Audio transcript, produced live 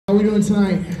How are we doing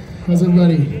tonight? How's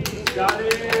everybody?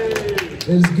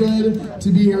 It's good to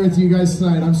be here with you guys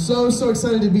tonight. I'm so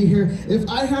excited to be here. If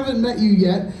I haven't met you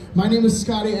yet, my name is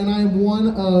Scotty and I am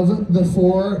one of the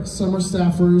 4 summer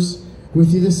staffers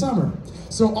with you this summer.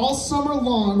 So all summer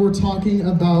long we're talking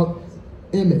about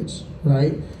image,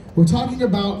 right? We're talking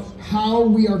about how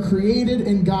we are created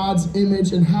in God's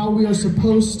image and how we are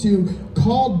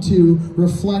called to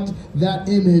reflect that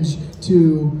image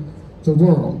to the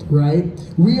world, right?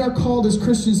 We are called as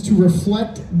Christians to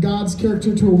reflect God's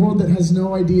character to a world that has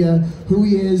no idea who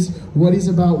he is, what he's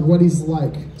about, what he's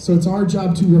like. So it's our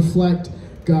job to reflect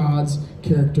God's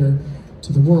character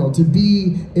to the world, to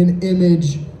be an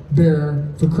image bearer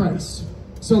for Christ.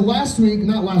 So not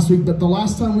last week, but the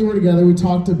last time we were together, we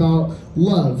talked about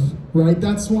love, right?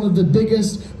 That's one of the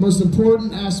biggest, most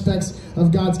important aspects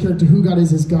of God's character. Who God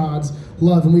is God's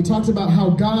love. And we talked about how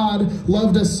God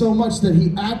loved us so much that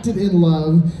he acted in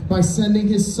love by sending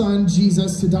his son,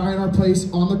 Jesus, to die in our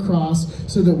place on the cross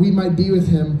so that we might be with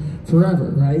him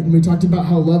forever, right? And we talked about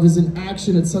how love is an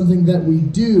action. It's something that we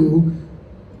do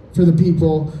for the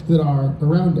people that are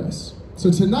around us.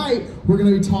 So tonight, we're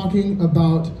going to be talking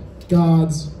about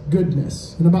God's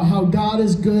goodness and about how God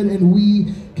is good and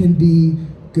we can be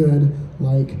good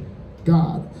like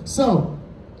God. So,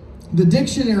 the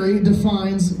dictionary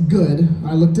defines good.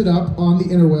 I looked it up on the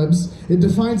interwebs. It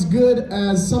defines good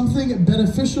as something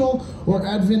beneficial or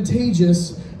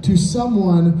advantageous to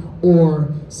someone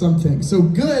or something. So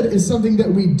good is something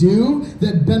that we do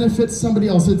that benefits somebody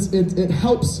else. It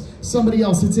helps somebody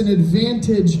else. It's an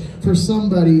advantage for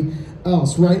somebody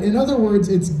else, right? In other words,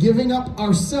 it's giving up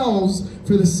ourselves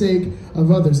for the sake of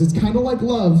others. It's kind of like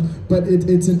love, but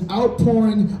it's an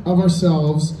outpouring of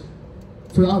ourselves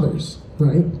for others,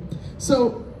 right?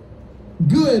 So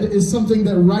good is something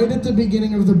that right at the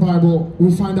beginning of the Bible,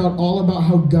 we find out all about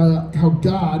how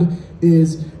God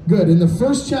is good. In the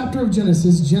first chapter of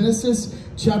Genesis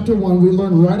chapter 1, we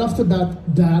learn right off the bat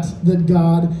that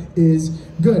God is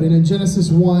good. And in Genesis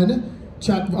 1,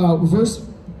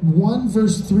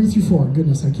 verse 3 through 4,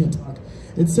 goodness, I can't talk.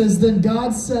 It says, "Then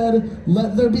God said,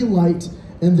 'Let there be light,'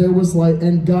 and there was light,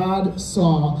 and God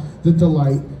saw that the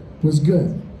light was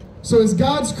good." So as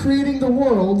God's creating the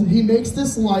world, he makes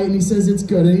this light and he says it's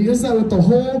good. And he does that with the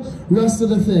whole rest of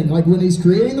the thing. Like when he's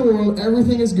creating the world,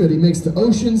 everything is good. He makes the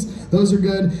oceans, those are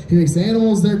good. He makes the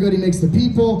animals, they're good. He makes the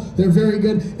people, they're very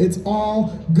good. It's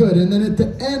all good. And then at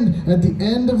the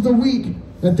end of the week,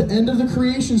 at the end of the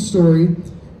creation story,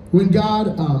 when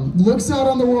God looks out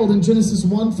on the world in Genesis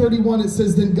 1:31, it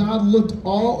says, "Then God looked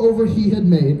all over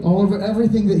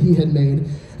everything that he had made,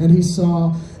 and he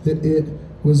saw that it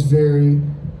was very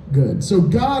good." So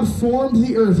God formed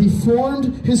the earth. He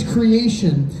formed his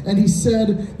creation, and he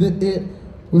said that it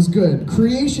was good.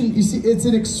 Creation, you see, it's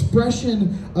an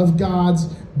expression of God's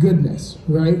goodness,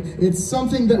 right? It's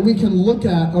something that we can look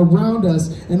at around us,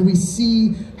 and we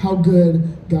see how good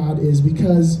God is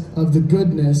because of the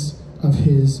goodness of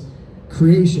his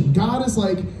creation. God is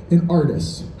like an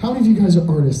artist. How many of you guys are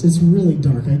artists? It's really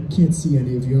dark. I can't see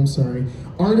any of you. I'm sorry.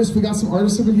 Artists, we got some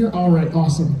artists over here? All right,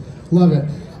 awesome. Love it.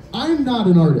 I'm not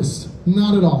an artist.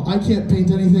 Not at all. I can't paint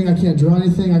anything. I can't draw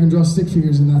anything. I can draw stick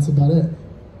figures and that's about it.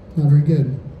 Not very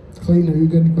good. Clayton, are you a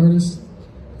good artist?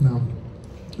 No.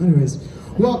 Anyways.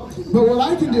 Well, but what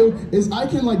I can do is I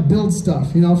can like build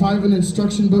stuff. You know, if I have an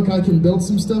instruction book, I can build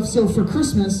some stuff. So for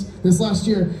Christmas, this last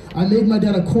year, I made my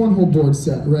dad a cornhole board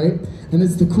set, right? And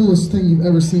it's the coolest thing you've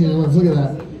ever seen in your life. Look at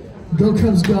that. Go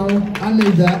Cubs go. I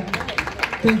made that.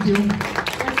 Thank you.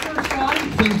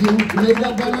 Thank you. Made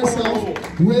that by myself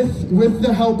with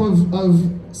the help of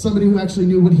somebody who actually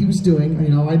knew what he was doing. You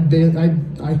know, I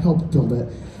helped build it.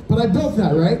 But I built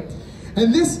that, right?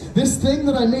 And this thing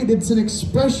that I made, it's an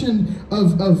expression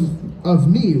of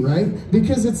me, right?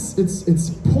 Because it's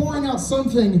pouring out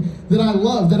something that I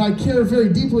love, that I care very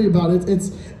deeply about.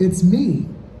 It's me,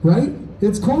 right?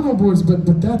 It's cornhole boards,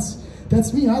 but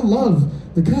that's me. I love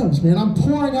the Cubs, man. I'm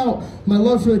pouring out my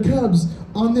love for the Cubs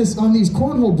on these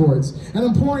cornhole boards. And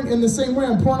I'm pouring, in the same way,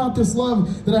 I'm pouring out this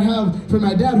love that I have for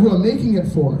my dad, who I'm making it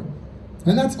for.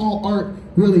 And that's all art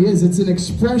really is. It's an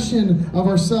expression of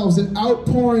ourselves, an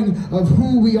outpouring of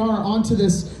who we are onto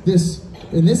this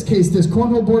in this case, this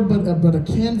cornhole board, but a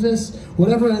canvas,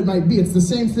 whatever it might be. It's the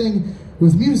same thing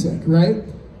with music, right?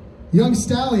 Young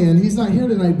Stallion, he's not here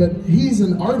tonight, but he's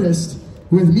an artist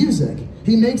with music.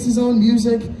 He makes his own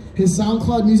music, his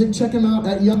SoundCloud music. Check him out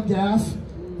at Young Gaff,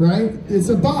 right? It's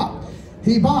a bop.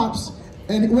 He bops.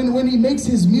 And when he makes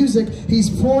his music, he's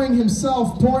pouring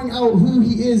out who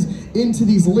he is into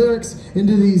these lyrics,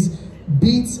 into these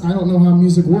beats. I don't know how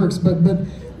music works, but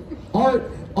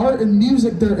art and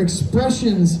music, they're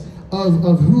expressions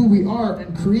of who we are,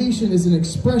 and creation is an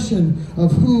expression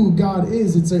of who God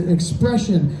is. It's an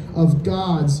expression of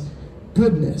God's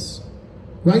goodness.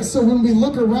 Right? So when we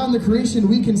look around the creation,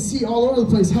 we can see all over the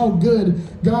place how good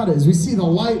God is. We see the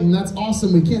light, and that's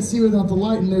awesome. We can't see without the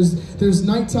light, and there's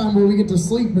nighttime where we get to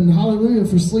sleep, and hallelujah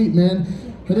for sleep, man.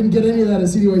 I didn't get any of that at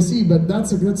CDYC, but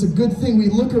that's a good thing. We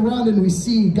look around and we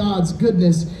see God's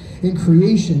goodness in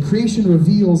creation. Creation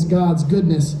reveals God's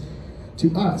goodness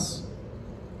to us.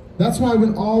 That's why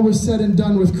when all was said and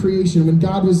done with creation, when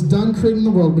God was done creating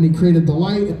the world, when he created the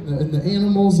light and the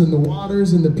animals and the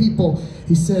waters and the people,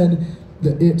 he said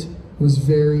that it was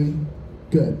very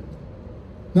good.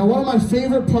 Now, one of my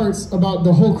favorite parts about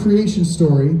the whole creation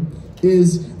story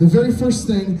is the very first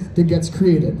thing that gets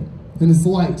created, and it's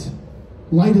light.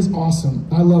 Light is awesome.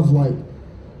 I love light.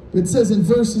 It says in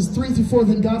verses 3 through 4,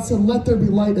 then God said, let there be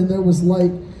light, and there was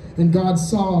light, and God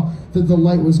saw that the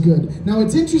light was good. Now,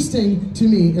 it's interesting to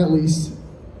me, at least,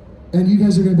 and you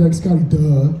guys are going to be like, Scotty,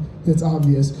 duh. It's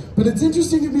obvious. But it's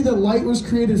interesting to me that light was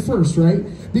created first, right?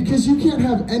 Because you can't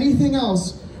have anything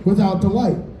else without the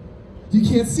light. You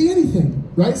can't see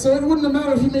anything, right? So it wouldn't have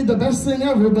mattered if he made the best thing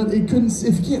ever, but it couldn't.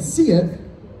 If you can't see it,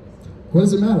 what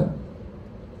does it matter?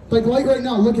 Like light right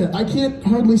now, look at it. I can't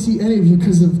hardly see any of you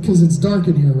because it's dark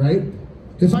in here, right?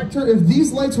 If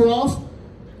these lights were off,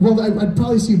 well, I'd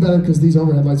probably see you better because these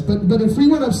overhead lights. But if we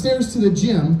went upstairs to the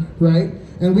gym, right,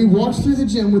 and we walked through the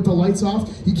gym with the lights off,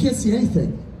 you can't see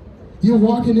anything. You're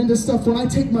walking into stuff. When I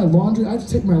take my laundry, I have to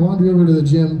take my laundry over to the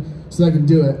gym so that I can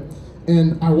do it.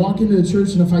 And I walk into the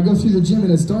church, and if I go through the gym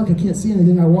and it's dark, I can't see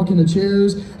anything. I walk into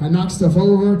chairs, I knock stuff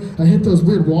over, I hit those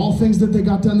weird wall things that they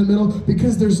got down the middle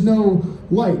because there's no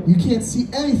light. You can't see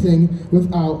anything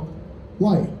without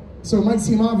light. So it might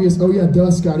seem obvious, oh yeah, duh,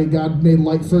 Scotty, God made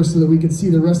light first so that we could see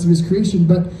the rest of his creation,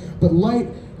 but light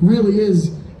really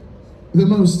is the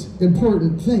most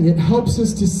important thing. It helps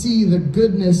us to see the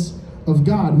goodness of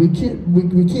God. We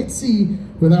can't see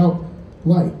without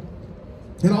light.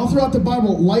 And all throughout the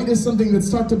Bible, light is something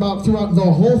that's talked about throughout the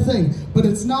whole thing, but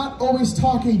it's not always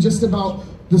talking just about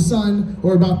the sun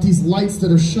or about these lights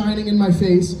that are shining in my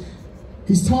face.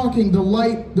 He's talking, the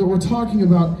light that we're talking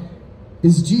about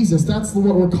is Jesus. That's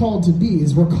what we're called to be,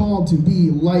 is we're called to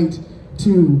be light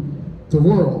to the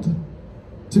world.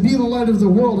 To be the light of the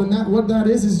world, and what that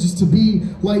is just to be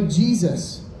like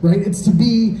Jesus. Right? It's to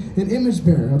be an image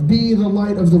bearer, be the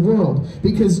light of the world,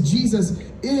 because Jesus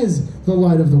is the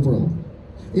light of the world.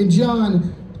 In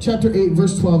John chapter 8,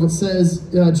 verse 12, it says,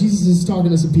 Jesus is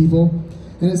talking to some people,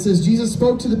 and it says, Jesus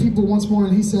spoke to the people once more,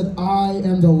 and he said, I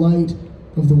am the light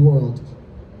of the world.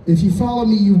 If you follow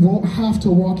me, you won't have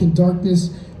to walk in darkness,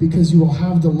 because you will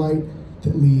have the light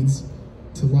that leads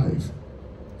to life.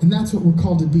 And that's what we're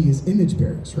called to be, as image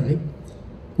bearers, right?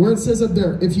 Where it says up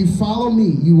there, if you follow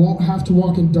me, you won't have to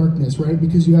walk in darkness, right?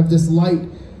 Because you have this light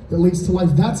that leads to life.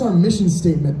 That's our mission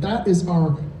statement. That is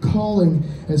our calling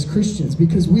as Christians,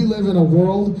 because we live in a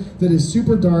world that is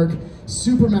super dark,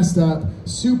 super messed up,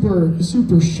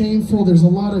 super shameful. There's a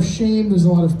lot of shame. There's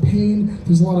a lot of pain.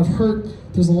 There's a lot of hurt.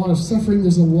 There's a lot of suffering.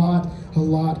 There's a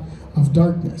lot of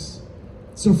darkness.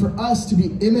 So for us to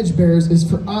be image bearers is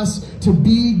for us to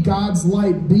be God's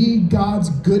light, be God's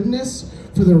goodness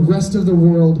for the rest of the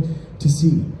world to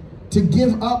see. To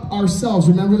give up ourselves.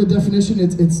 Remember the definition,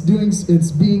 it's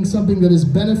being something that is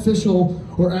beneficial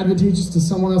or advantageous to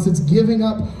someone else. It's giving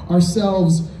up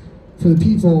ourselves for the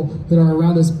people that are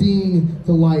around us, being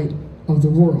the light of the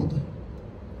world.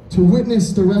 To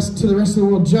witness to the rest of the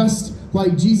world just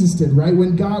like Jesus did, right?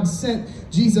 When God sent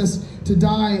Jesus to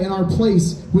die in our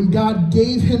place, when God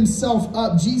gave himself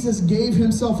up, Jesus gave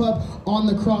himself up on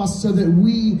the cross so that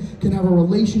we can have a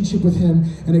relationship with him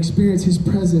and experience his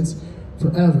presence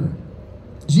forever.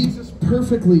 Jesus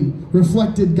perfectly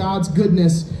reflected God's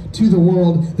goodness to the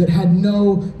world that had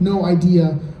no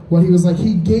idea what he was like.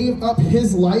 He gave up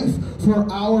his life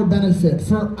for our benefit,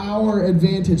 for our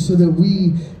advantage, so that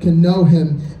we can know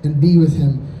him and be with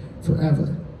him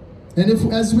forever. And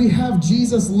as we have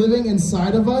Jesus living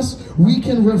inside of us, we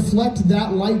can reflect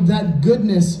that light, that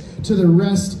goodness to the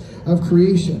rest of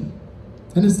creation.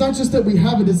 And it's not just that we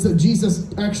have it, it's that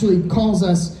Jesus actually tells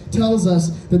us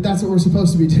that that's what we're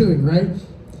supposed to be doing, right?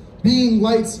 Being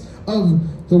lights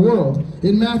of the world.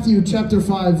 In Matthew chapter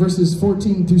 5, verses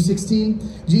 14 through 16,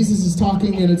 Jesus is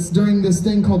talking, and it's during this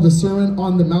thing called the Sermon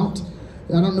on the Mount.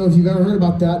 I don't know if you've ever heard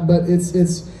about that, but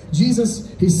it's Jesus,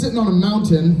 he's sitting on a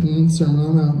mountain. Sermon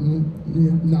on the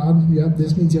Mount. Nod. Yep,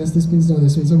 this means yes, this means no,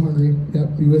 this means I'm hungry.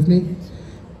 Yep, you with me?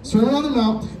 Sermon on the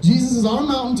Mount. Jesus is on a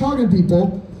mountain talking to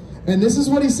people, and this is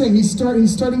what he's saying. He's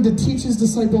starting to teach his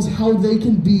disciples how they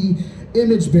can be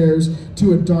image bearers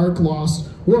to a dark, lost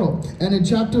world. And in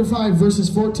chapter 5, verses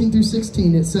 14 through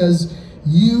 16, it says,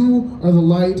 "You are the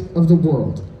light of the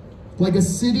world, like a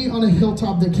city on a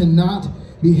hilltop that cannot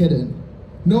be hidden.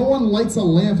 No one lights a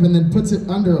lamp and then puts it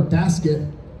under a basket.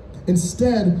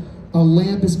 Instead, a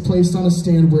lamp is placed on a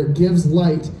stand where it gives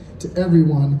light to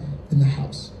everyone in the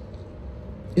house.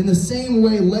 In the same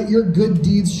way, let your good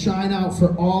deeds shine out for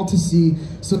all to see,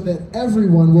 so that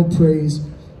everyone will praise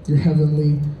your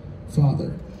heavenly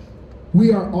Father."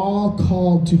 We are all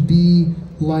called to be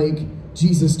like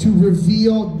Jesus, to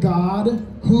reveal God,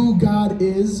 who God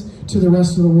is, to the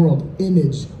rest of the world.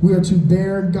 Image. We are to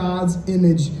bear God's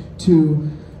image to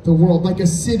the world, like a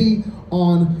city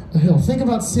on a hill. Think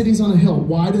about cities on a hill.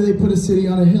 Why do they put a city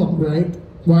on a hill, right?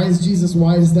 Why is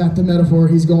that the metaphor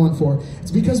he's going for?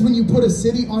 It's because when you put a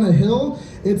city on a hill,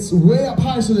 it's way up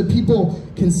high so that people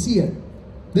can see it.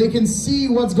 They can see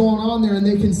what's going on there, and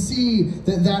they can see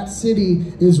that that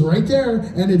city is right there,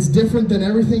 and it's different than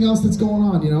everything else that's going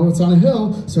on. You know, it's on a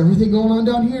hill, so everything going on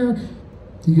down here,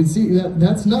 you can see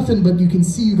that's nothing, but you can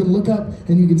see, you can look up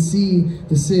and you can see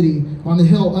the city on the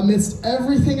hill amidst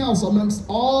everything else, amongst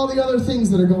all the other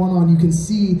things that are going on. You can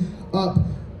see up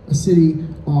a city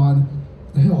on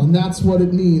a hill. And that's what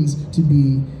it means to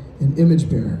be an image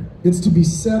bearer. It's to be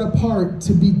set apart,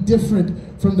 to be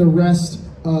different from the rest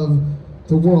of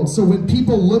the world. So when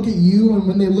people look at you and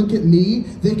when they look at me,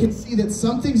 they can see that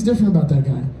something's different about that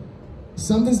guy.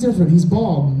 Something's different. He's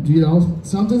bald, you know,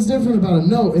 something's different about him.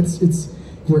 No,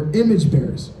 we're image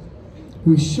bearers.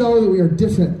 We show that we are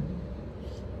different.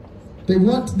 They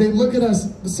look at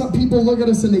us, some people look at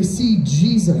us and they see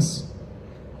Jesus.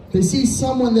 They see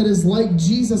someone that is like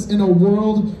Jesus in a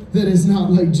world that is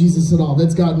not like Jesus at all.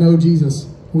 That's got no Jesus.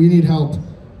 We need help.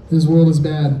 This world is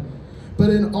bad. But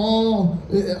at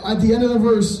the end of the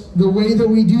verse, the way that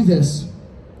we do this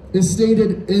is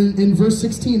stated in verse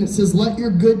 16. It says, let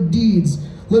your good deeds,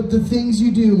 let the things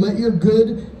you do, let your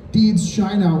good deeds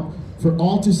shine out for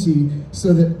all to see,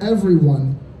 so that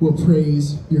everyone will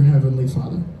praise your heavenly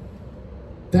Father.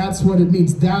 That's what it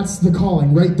means. That's the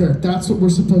calling right there. That's what we're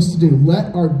supposed to do.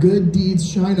 Let our good deeds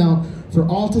shine out for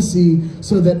all to see,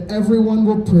 so that everyone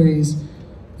will praise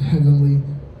the heavenly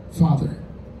Father.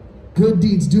 Good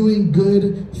deeds, doing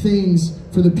good things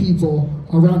for the people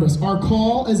around us. Our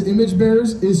call as image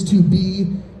bearers is to be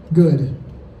good.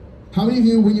 How many of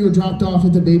you, when you were dropped off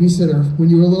at the babysitter, when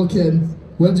you were a little kid,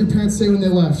 what did your parents say when they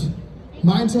left?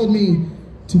 Mine told me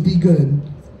to be good.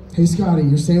 Hey, Scotty,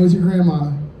 you're staying with your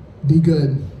grandma. Be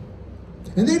good.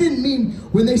 And they didn't mean,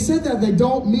 when they said that, they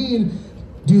don't mean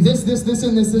do this, this, this,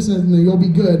 and this, and you'll be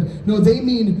good. No, they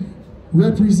mean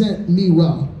represent me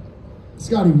well.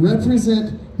 Scotty,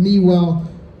 represent me well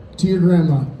to your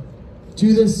grandma,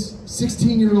 to this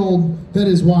 16-year-old that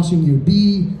is watching you.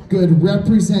 Be good.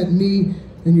 Represent me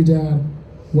and your dad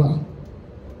well.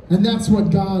 And that's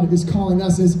what God is calling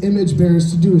us as image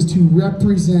bearers to do, is to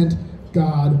represent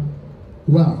God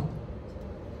well.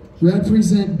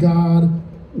 Represent God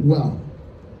well.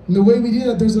 And the way we do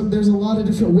that, there's a lot of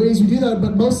different ways we do that,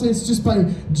 but mostly it's just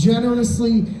by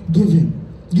generously giving.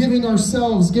 Giving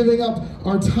ourselves, giving up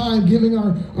our time, giving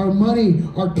our money,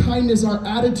 our kindness, our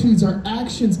attitudes, our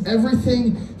actions,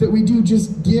 everything that we do,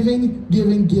 just giving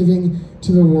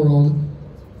to the world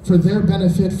for their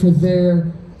benefit, for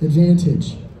their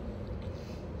advantage.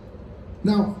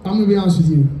 Now, I'm going to be honest with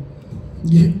you.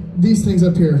 These things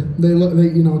up here,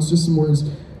 it's just some words.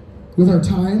 With our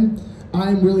time,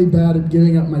 I'm really bad at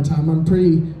giving up my time. I'm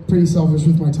pretty selfish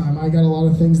with my time. I got a lot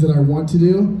of things that I want to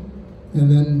do,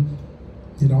 and then,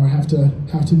 I have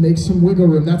to make some wiggle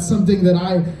room. That's something that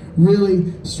I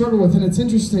really struggle with, and it's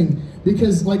interesting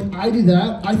because, I do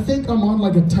that. I think I'm on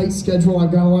a tight schedule.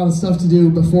 I've got a lot of stuff to do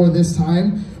before this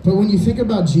time. But when you think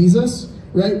about Jesus,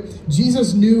 right?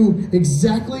 Jesus knew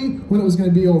exactly when it was going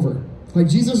to be over.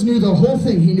 Jesus knew the whole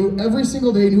thing. He knew every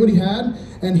single day, he knew what he had,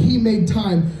 and he made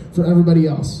time for everybody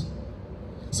else.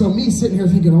 So me sitting here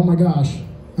thinking, oh my gosh,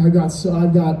 I've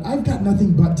got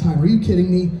nothing but time. Are you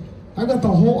kidding me? I got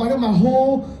my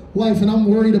whole life, and I'm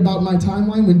worried about my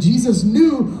timeline, when Jesus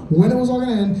knew when it was all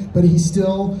going to end, but he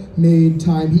still made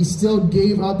time. He still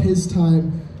gave up his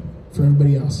time for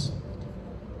everybody else.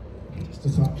 Just a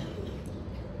thought.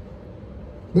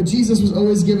 But Jesus was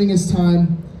always giving his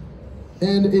time.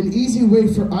 And an easy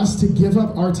way for us to give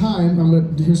up our time,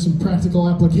 here's some practical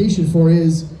application for it,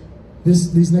 is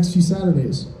these next few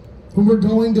Saturdays. When we're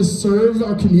going to serve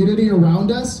our community around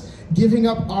us, giving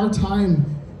up our time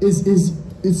is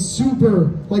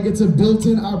super, it's a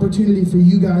built-in opportunity for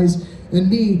you guys and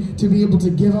me to be able to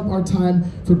give up our time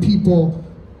for people,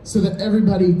 so that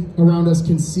everybody around us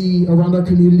can see, around our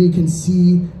community can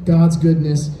see God's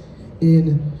goodness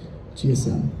in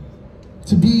GSM.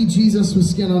 To be Jesus with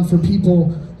skin on for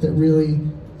people that really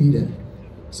need it.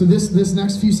 So this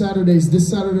next few Saturdays,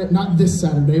 not this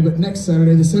Saturday, but next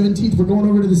Saturday, the 17th, we're going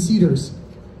over to the Cedars.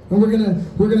 And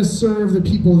we're gonna serve the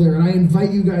people there. And I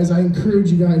invite you guys, I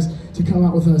encourage you guys to come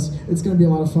out with us. It's gonna be a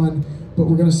lot of fun. But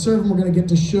we're gonna serve and we're gonna get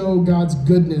to show God's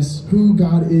goodness, who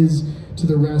God is to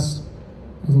the rest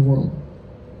of the world.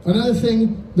 Another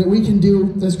thing that we can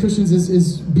do as Christians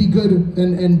is be good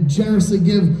and generously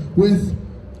give with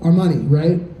our money,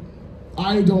 right?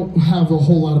 I don't have a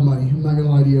whole lot of money, I'm not gonna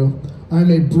lie to you.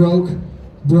 I'm a broke,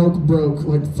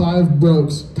 like 5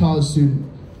 brokes college student.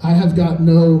 I have got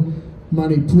no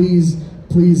money. Please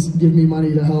give me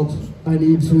money to help. I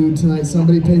need food tonight.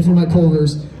 Somebody pay for my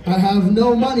Culvers. I have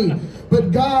no money.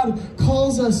 But God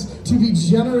calls us to be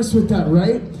generous with that,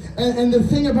 right? And the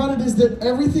thing about it is that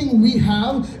everything we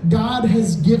have, God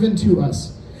has given to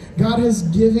us. God has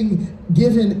given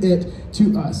it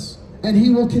to us. And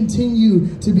he will continue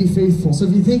to be faithful. So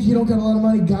if you think you don't got a lot of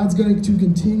money, God's going to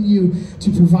continue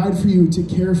to provide for you, to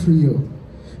care for you.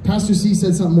 Pastor C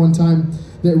said something one time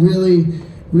that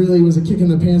really was a kick in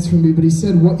the pants for me, but he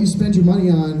said, what you spend your money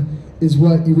on is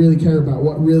what you really care about,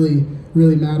 what really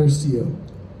matters to you.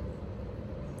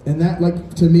 And that,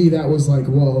 like, to me, that was like,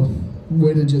 whoa,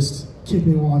 way to just kick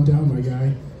me while I'm down, my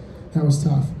guy. That was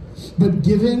tough. But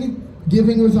giving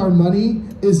with our money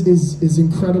is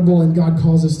incredible, and God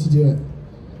calls us to do it.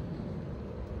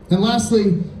 And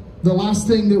lastly, the last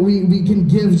thing that we can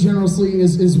give generously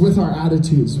is with our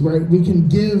attitudes, right? We can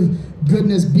give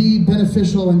goodness, be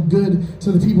beneficial and good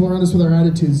to the people around us with our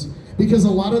attitudes. Because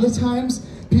a lot of the times,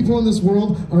 people in this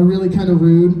world are really kind of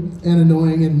rude and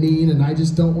annoying and mean, and I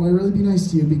just don't want to really be nice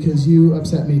to you because you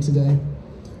upset me today.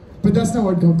 But that's not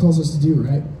what God calls us to do,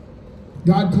 right?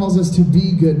 God calls us to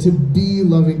be good, to be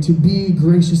loving, to be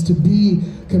gracious, to be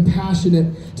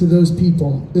compassionate to those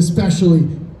people, especially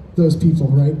those people,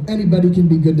 right? Anybody can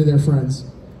be good to their friends.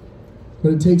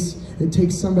 But it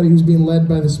takes somebody who's being led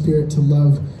by the Spirit to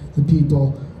love the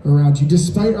people around you,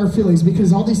 despite our feelings,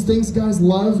 because all these things, guys,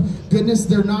 love, goodness,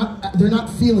 they're not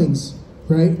feelings,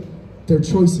 right? They're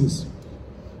choices.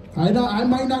 I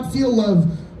might not feel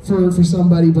love for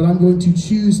somebody, but I'm going to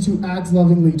choose to act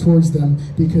lovingly towards them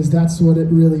because that's what it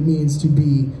really means to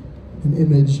be an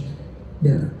image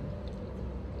bearer.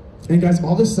 And guys,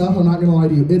 all this stuff, I'm not gonna lie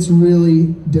to you, it's really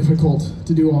difficult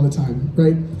to do all the time,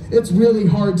 right? It's really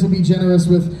hard to be generous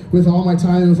with all my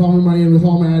time, with all my money, and with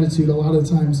all my attitude a lot of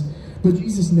the times. But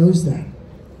Jesus knows that.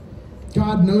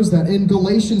 God knows that. In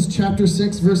Galatians chapter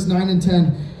 6, verse 9 and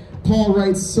 10, Paul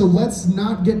writes, so let's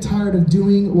not get tired of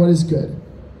doing what is good.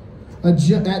 At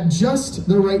just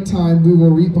the right time, we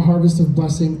will reap a harvest of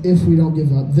blessing if we don't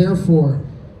give up. Therefore,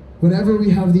 whenever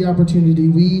we have the opportunity,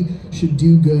 we should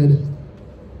do good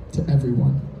to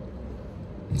everyone.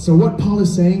 So what Paul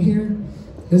is saying here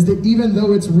is that even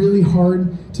though it's really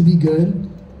hard to be good,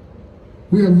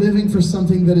 we are living for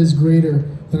something that is greater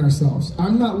than ourselves.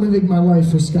 I'm not living my life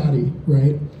for Scotty,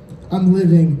 right? I'm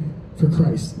living for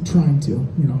Christ, I'm trying to.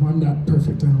 You know, I'm not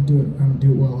perfect. I don't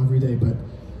do it well every day, but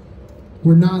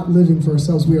we're not living for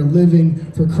ourselves. We are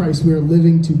living for Christ. We are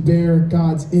living to bear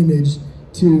God's image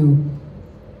to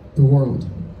the world.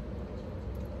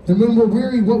 And when we're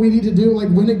weary, what we need to do, like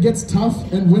when it gets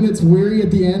tough and when it's weary at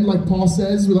the end, like Paul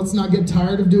says, let's not get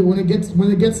tired of doing it.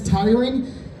 When it gets tiring,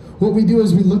 what we do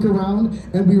is we look around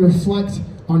and we reflect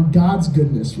on God's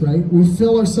goodness, right? We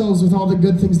fill ourselves with all the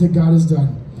good things that God has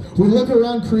done. We look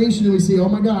around creation and we see, oh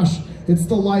my gosh, it's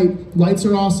the light. Lights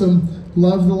are awesome.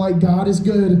 Love the light. God is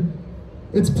good.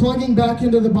 It's plugging back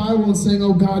into the Bible and saying,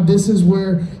 oh God, this is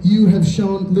where you have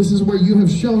shown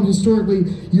historically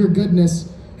your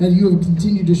goodness, and you have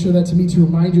continued to show that to me, to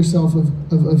remind yourself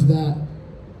of that.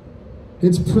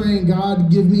 It's praying, God,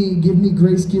 give me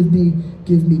grace, give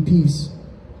me peace.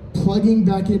 Plugging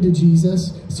back into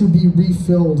Jesus to be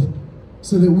refilled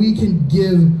so that we can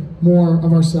give more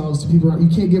of ourselves to people around.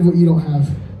 You can't give what you don't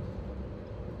have.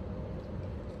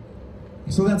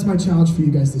 So that's my challenge for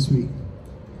you guys this week.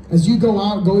 As you go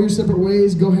out, go your separate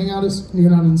ways, go hang out. You're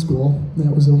not in school.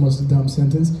 That was almost a dumb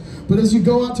sentence. But as you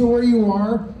go out to where you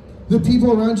are, the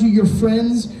people around you, your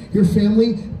friends, your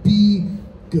family, be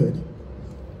good.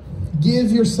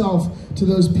 Give yourself to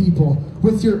those people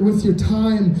with your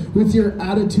time, with your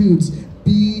attitudes.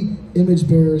 Be image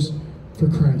bearers for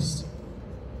Christ.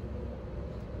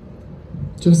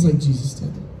 Just like Jesus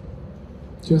did.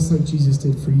 Just like Jesus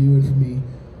did for you and for me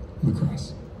on the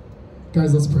cross.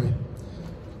 Guys, let's pray.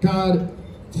 God,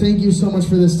 thank you so much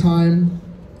for this time.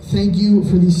 Thank you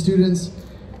for these students.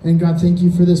 And God, thank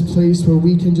you for this place where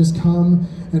we can just come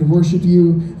and worship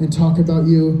you and talk about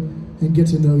you and get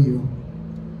to know you.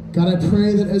 God, I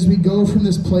pray that as we go from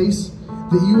this place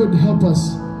that you would help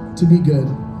us to be good.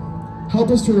 Help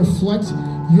us to reflect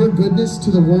your goodness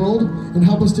to the world, and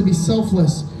help us to be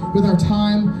selfless with our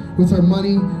time, with our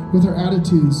money, with our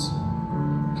attitudes.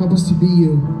 Help us to be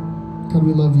you. God,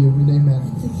 we love you, and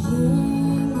amen.